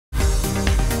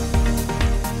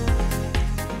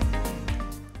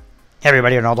Hey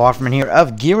everybody, Arnaldo Offerman here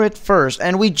of Gear It First,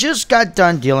 and we just got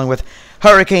done dealing with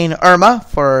Hurricane Irma.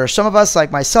 For some of us,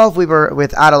 like myself, we were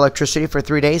without electricity for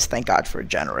 3 days. Thank God for a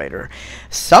generator.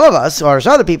 Some of us, or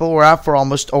some other people, were out for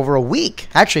almost over a week.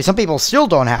 Actually, some people still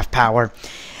don't have power.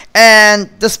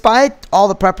 And despite all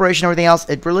the preparation and everything else,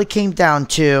 it really came down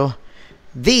to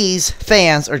these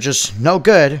fans are just no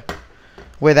good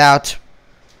without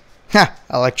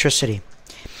electricity.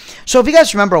 So if you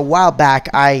guys remember a while back,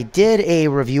 I did a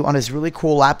review on this really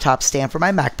cool laptop stand for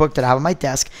my MacBook that I have on my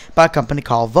desk by a company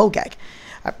called Vogag.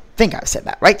 I think I said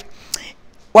that, right?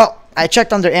 Well, I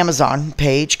checked on their Amazon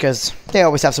page because they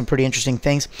always have some pretty interesting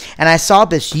things. And I saw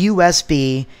this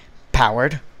USB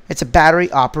powered, it's a battery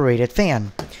operated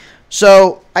fan.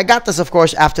 So I got this, of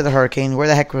course, after the hurricane. Where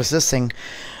the heck was this thing?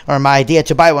 Or my idea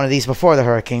to buy one of these before the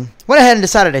hurricane. Went ahead and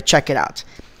decided to check it out.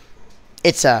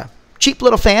 It's a cheap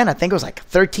little fan. I think it was like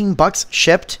 13 bucks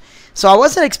shipped. So I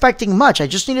wasn't expecting much. I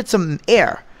just needed some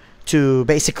air to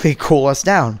basically cool us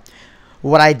down.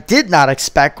 What I did not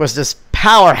expect was this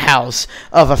powerhouse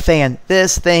of a fan.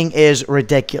 This thing is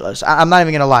ridiculous. I'm not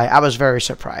even going to lie. I was very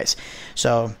surprised.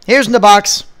 So here's in the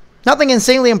box. Nothing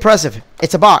insanely impressive.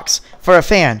 It's a box for a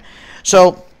fan.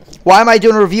 So why am I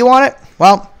doing a review on it?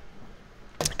 Well,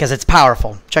 because it's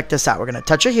powerful. Check this out. We're going to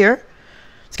touch it here.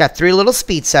 It's got 3 little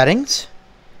speed settings.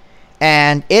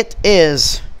 And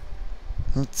it's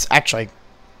actually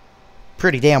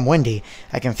pretty damn windy.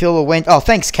 I can feel the wind. Oh,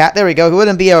 thanks, cat. There we go. It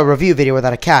wouldn't be a review video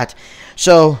without a cat.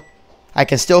 So I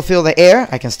can still feel the air.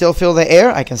 I can still feel the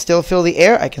air. I can still feel the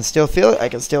air. I can still feel it. I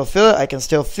can still feel it. I can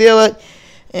still feel it.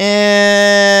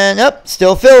 And, yep,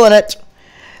 still feeling it.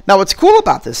 Now, what's cool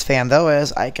about this fan, though,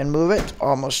 is I can move it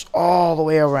almost all the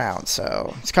way around.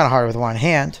 So it's kind of hard with one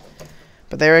hand.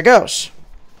 But there it goes.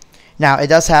 Now, it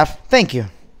does have, thank you.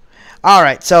 All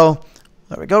right, so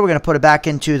there we go. We're going to put it back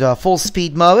into the full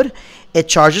speed mode. It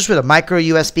charges with a micro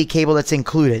USB cable that's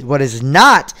included. What is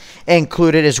not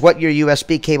included is what your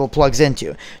USB cable plugs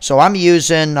into. So I'm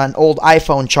using an old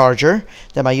iPhone charger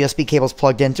that my USB cable is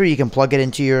plugged into. You can plug it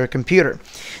into your computer.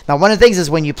 Now, one of the things is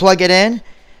when you plug it in,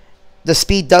 the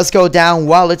speed does go down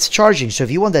while it's charging. So if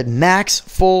you want that max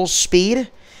full speed,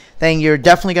 then you're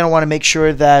definitely going to want to make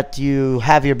sure that you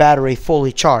have your battery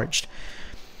fully charged.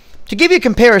 To give you a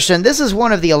comparison, this is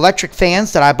one of the electric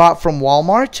fans that I bought from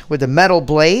Walmart with the metal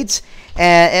blades.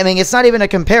 And I mean, it's not even a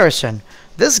comparison.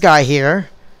 This guy here,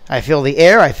 I feel the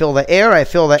air, I feel the air, I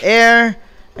feel the air.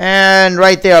 And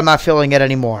right there, I'm not feeling it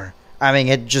anymore. I mean,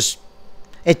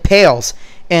 it pales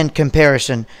in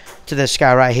comparison to this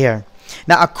guy right here.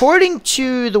 Now, according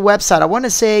to the website, I want to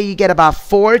say you get about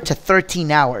 4 to 13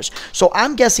 hours. So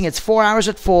I'm guessing it's 4 hours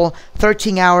at full,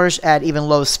 13 hours at even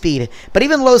low speed. But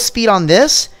even low speed on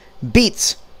this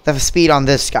beats the speed on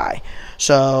this guy.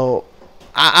 So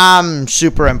I'm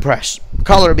super impressed.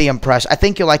 Color be impressed. I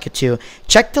think you'll like it too.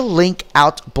 Check the link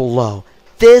out below.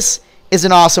 This is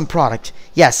an awesome product.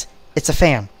 Yes, it's a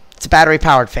fan. It's a battery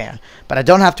powered fan. But I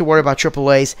don't have to worry about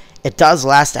AAAs. It does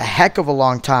last a heck of a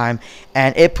long time.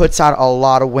 And it puts out a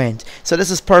lot of wind. So this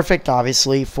is perfect,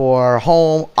 obviously, for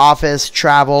home, office,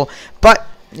 travel. But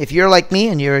if you're like me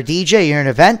and you're a DJ, you're in an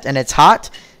event and it's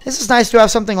hot, this is nice to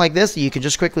have something like this that you can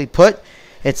just quickly put.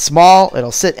 It's small.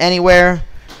 It'll sit anywhere.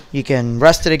 You can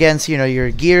rest it against,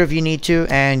 your gear if you need to,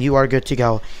 and you are good to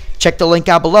go. Check the link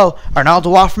out below.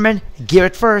 Arnaldo Offerman, Gear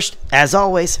It First. As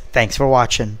always, thanks for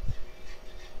watching.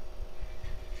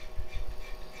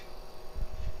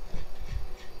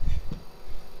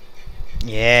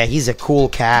 Yeah, he's a cool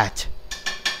cat.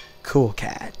 Cool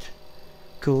cat.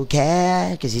 Cool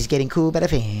cat, because he's getting cool by the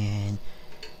fan.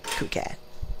 Cool cat.